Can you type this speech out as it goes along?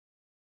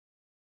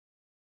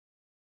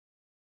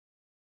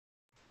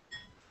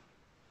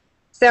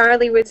Sarah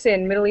Lee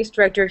Whitson, Middle East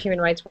Director of Human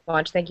Rights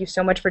Watch. Thank you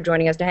so much for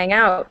joining us to hang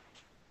out.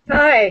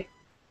 Hi.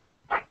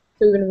 So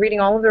we've been reading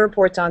all of the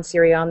reports on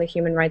Syria on the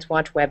Human Rights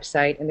Watch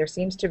website, and there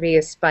seems to be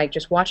a spike,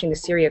 just watching the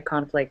Syria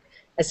conflict,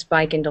 a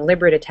spike in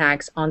deliberate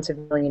attacks on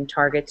civilian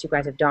targets. You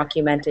guys have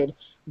documented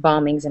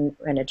bombings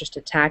and just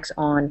attacks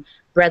on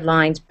bread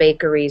lines,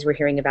 bakeries. We're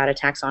hearing about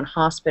attacks on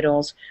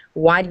hospitals.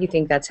 Why do you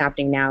think that's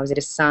happening now? Is it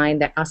a sign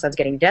that Assad's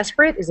getting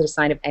desperate? Is it a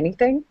sign of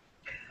anything?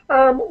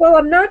 Well,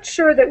 I'm not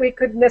sure that we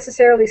could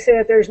necessarily say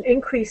that there's an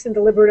increase in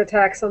deliberate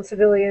attacks on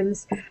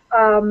civilians,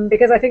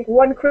 because I think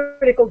one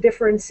critical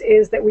difference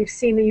is that we've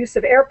seen the use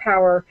of air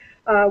power,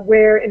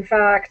 where in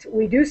fact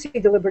we do see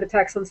deliberate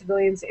attacks on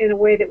civilians in a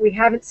way that we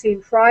haven't seen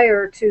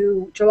prior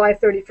to July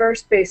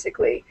 31st,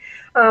 basically.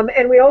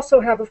 And we also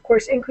have, of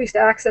course, increased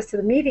access to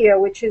the media,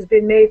 which has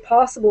been made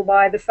possible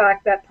by the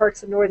fact that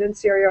parts of northern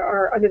Syria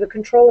are under the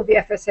control of the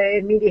FSA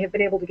and media have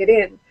been able to get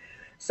in.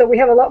 So we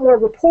have a lot more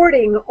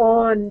reporting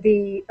on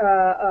the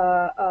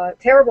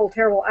terrible,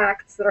 terrible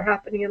acts that are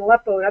happening in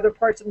Aleppo and other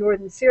parts of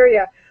northern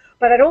Syria.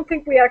 But I don't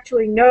think we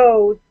actually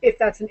know if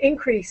that's an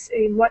increase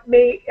in what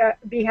may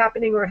be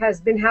happening or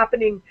has been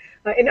happening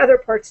in other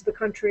parts of the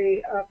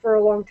country for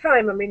a long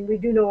time. I mean, we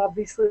do know,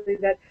 obviously,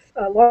 that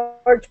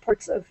large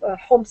parts of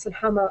Homs and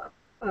Hama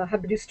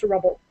have reduced to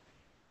rubble.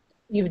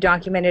 You've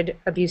documented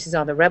abuses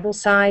on the rebel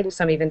side.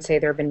 Some even say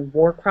there have been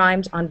war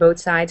crimes on both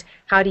sides.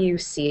 How do you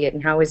see it,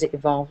 and how has it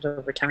evolved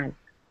over time?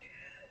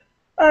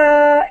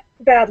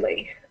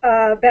 Badly.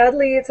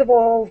 Badly it's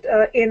evolved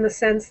in the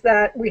sense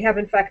that we have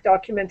in fact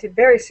documented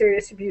very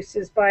serious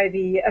abuses by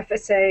the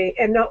FSA,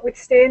 and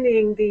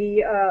notwithstanding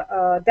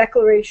the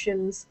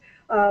declarations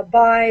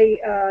by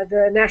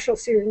the National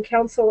Syrian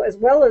Council, as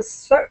well as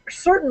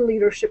certain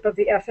leadership of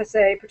the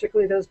FSA,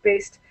 particularly those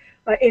based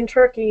in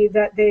Turkey,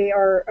 that they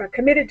are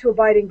committed to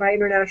abiding by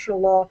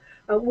international law.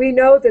 We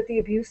know that the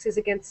abuses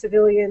against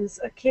civilians,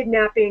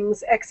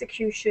 kidnappings,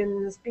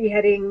 executions,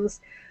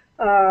 beheadings,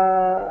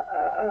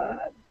 sort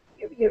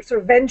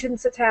of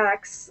vengeance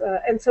attacks,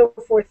 and so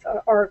forth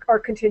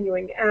are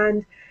continuing.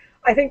 And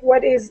I think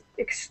what is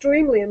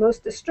extremely and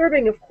most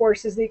disturbing, of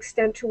course, is the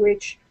extent to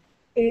which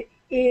it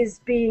is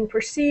being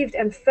perceived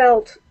and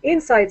felt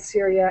inside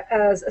Syria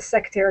as a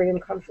sectarian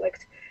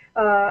conflict.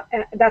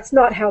 That's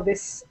not how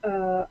this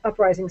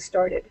uprising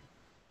started.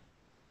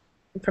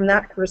 From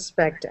that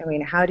respect, I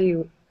mean, how do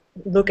you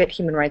look at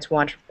Human Rights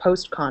Watch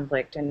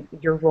post-conflict and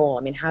your role?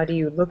 I mean, how do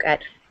you look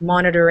at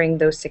monitoring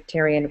those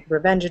sectarian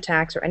revenge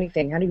attacks or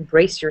anything? How do you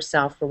brace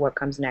yourself for what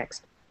comes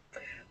next?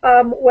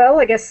 Well,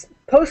 I guess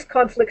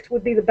post-conflict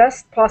would be the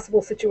best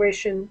possible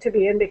situation to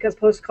be in, because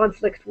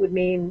post-conflict would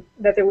mean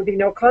that there would be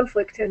no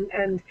conflict,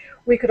 and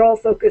we could all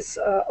focus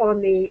on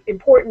the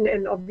important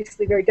and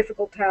obviously very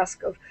difficult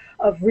task of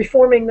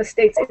reforming the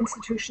state's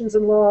institutions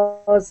and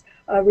laws,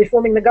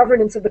 reforming the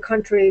governance of the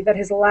country that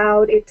has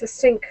allowed it to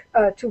sink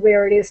to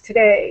where it is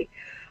today.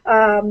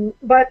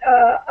 But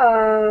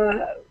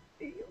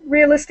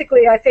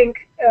realistically, I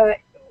think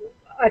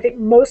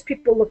most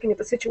people looking at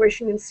the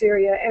situation in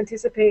Syria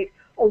anticipate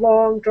a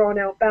long,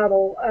 drawn-out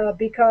battle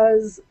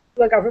because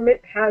the government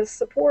has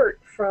support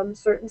from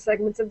certain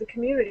segments of the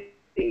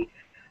community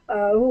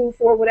who,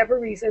 for whatever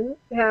reason,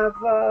 have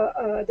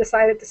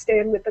decided to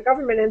stand with the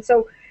government. And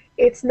so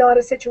it's not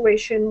a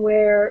situation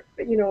where,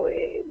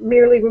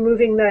 merely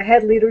removing the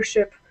head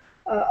leadership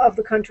of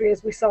the country,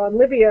 as we saw in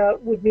Libya,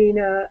 would mean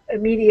an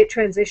immediate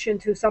transition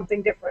to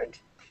something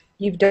different.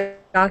 You've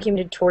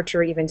documented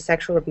torture, even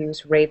sexual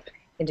abuse, rape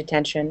in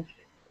detention.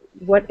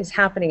 What is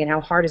happening, and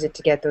how hard is it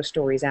to get those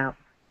stories out?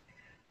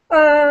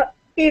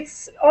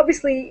 It's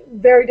obviously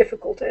very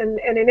difficult, and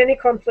in any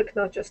conflict,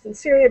 not just in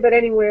Syria, but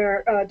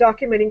anywhere,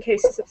 documenting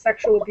cases of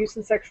sexual abuse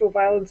and sexual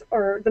violence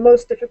are the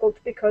most difficult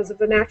because of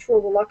the natural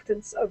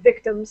reluctance of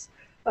victims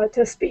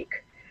to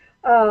speak.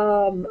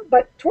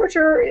 But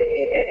torture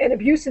and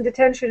abuse in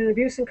detention and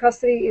abuse in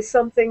custody is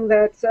something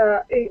that,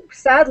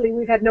 sadly,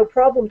 we've had no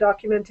problem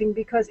documenting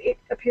because it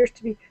appears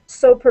to be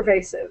so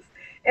pervasive.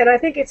 And I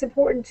think it's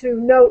important to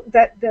note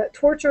that the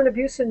torture and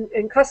abuse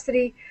in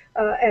custody,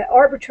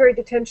 arbitrary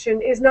detention,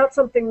 is not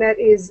something that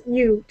is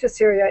new to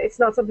Syria. It's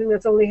not something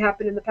that's only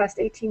happened in the past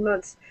 18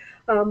 months,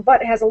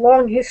 but has a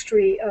long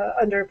history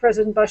under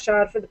President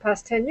Bashar for the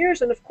past 10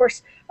 years, and of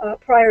course,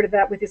 prior to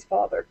that with his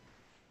father.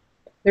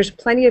 There's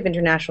plenty of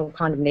international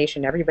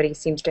condemnation. Everybody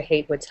seems to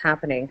hate what's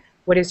happening.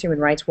 What is Human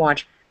Rights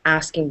Watch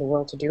asking the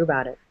world to do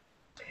about it?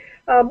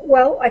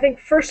 Well, I think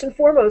first and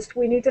foremost,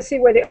 we need to see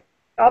where the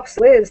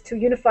obstacle is to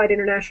unified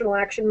international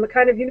action, the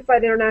kind of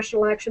unified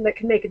international action that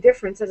can make a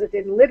difference, as it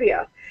did in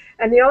Libya.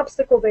 And the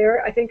obstacle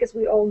there, I think, as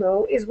we all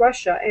know, is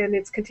Russia and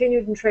its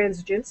continued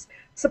intransigence,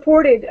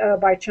 supported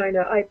by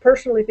China. I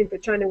personally think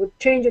that China would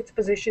change its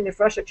position if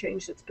Russia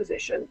changed its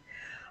position.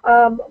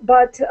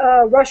 But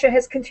Russia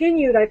has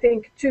continued, I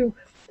think, to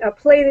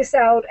play this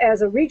out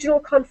as a regional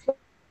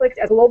conflict,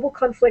 as a global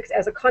conflict,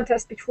 as a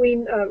contest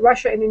between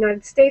Russia and the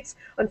United States.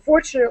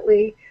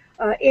 Unfortunately,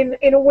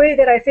 in a way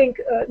that I think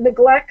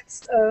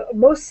neglects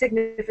most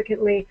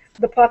significantly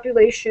the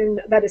population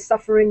that is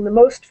suffering the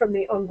most from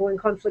the ongoing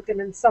conflict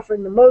and is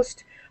suffering the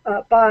most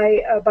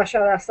by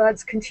Bashar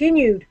Assad's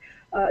continued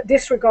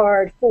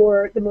disregard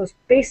for the most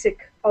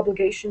basic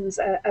obligations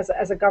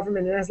as a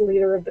government and as a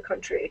leader of the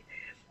country.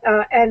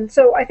 And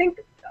so I think,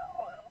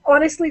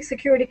 honestly,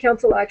 Security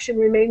Council action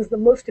remains the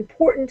most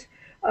important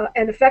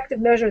and effective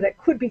measure that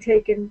could be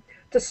taken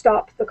to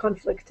stop the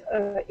conflict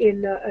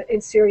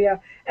in Syria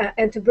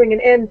and to bring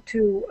an end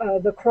to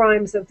the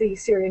crimes of the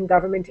Syrian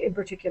government in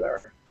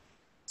particular.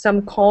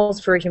 Some calls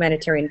for a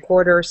humanitarian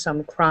corridor,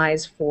 some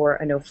cries for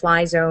a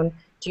no-fly zone.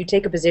 Do you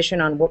take a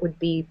position on what would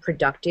be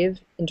productive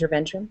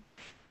intervention?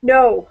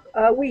 No,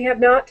 we have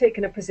not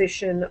taken a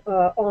position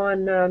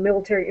on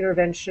military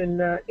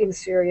intervention in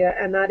Syria,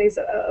 and that is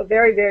a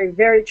very, very,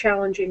 very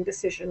challenging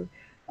decision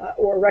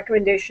or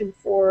recommendation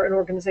for an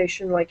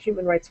organization like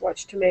Human Rights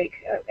Watch to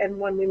make, and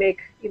one we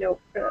make,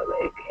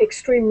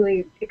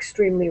 extremely,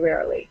 extremely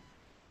rarely.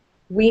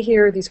 We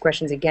hear these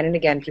questions again and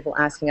again, people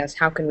asking us,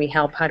 how can we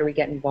help? How do we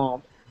get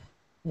involved?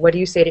 What do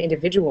you say to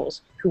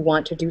individuals who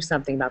want to do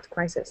something about the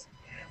crisis?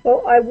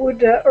 Well, I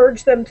would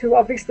urge them to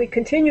obviously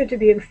continue to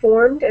be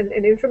informed, and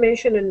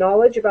information and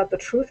knowledge about the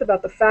truth,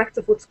 about the facts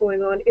of what's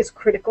going on is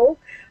critical,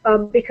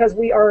 because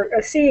we are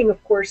seeing,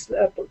 of course,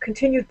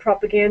 continued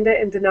propaganda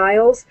and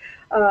denials,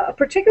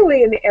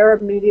 particularly in the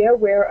Arab media,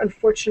 where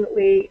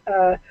unfortunately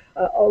a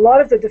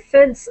lot of the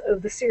defense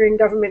of the Syrian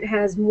government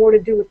has more to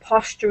do with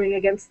posturing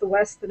against the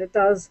West than it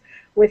does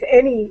with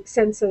any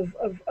sense of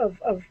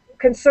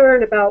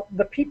concern about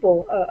the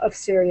people of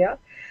Syria.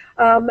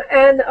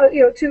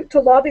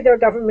 To lobby their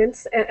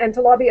governments and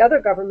to lobby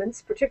other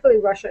governments, particularly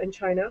Russia and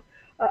China,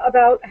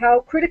 about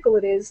how critical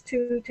it is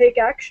to take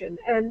action.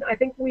 And I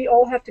think we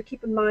all have to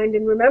keep in mind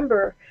and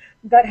remember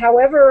that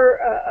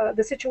however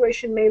the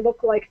situation may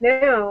look like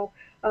now,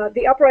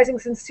 the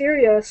uprisings in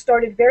Syria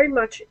started very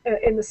much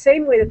in the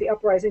same way that the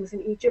uprisings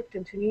in Egypt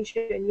and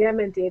Tunisia and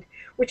Yemen did,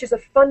 which is a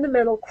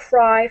fundamental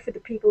cry for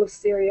the people of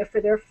Syria for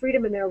their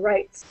freedom and their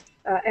rights.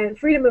 And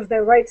freedom of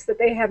their rights that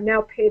they have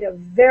now paid a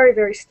very,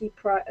 very steep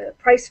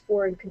price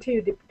for and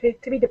continue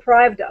to be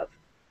deprived of.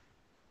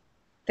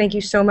 Thank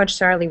you so much,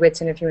 Sarah Lee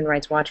Whitson of Human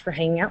Rights Watch, for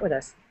hanging out with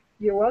us.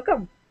 You're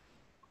welcome.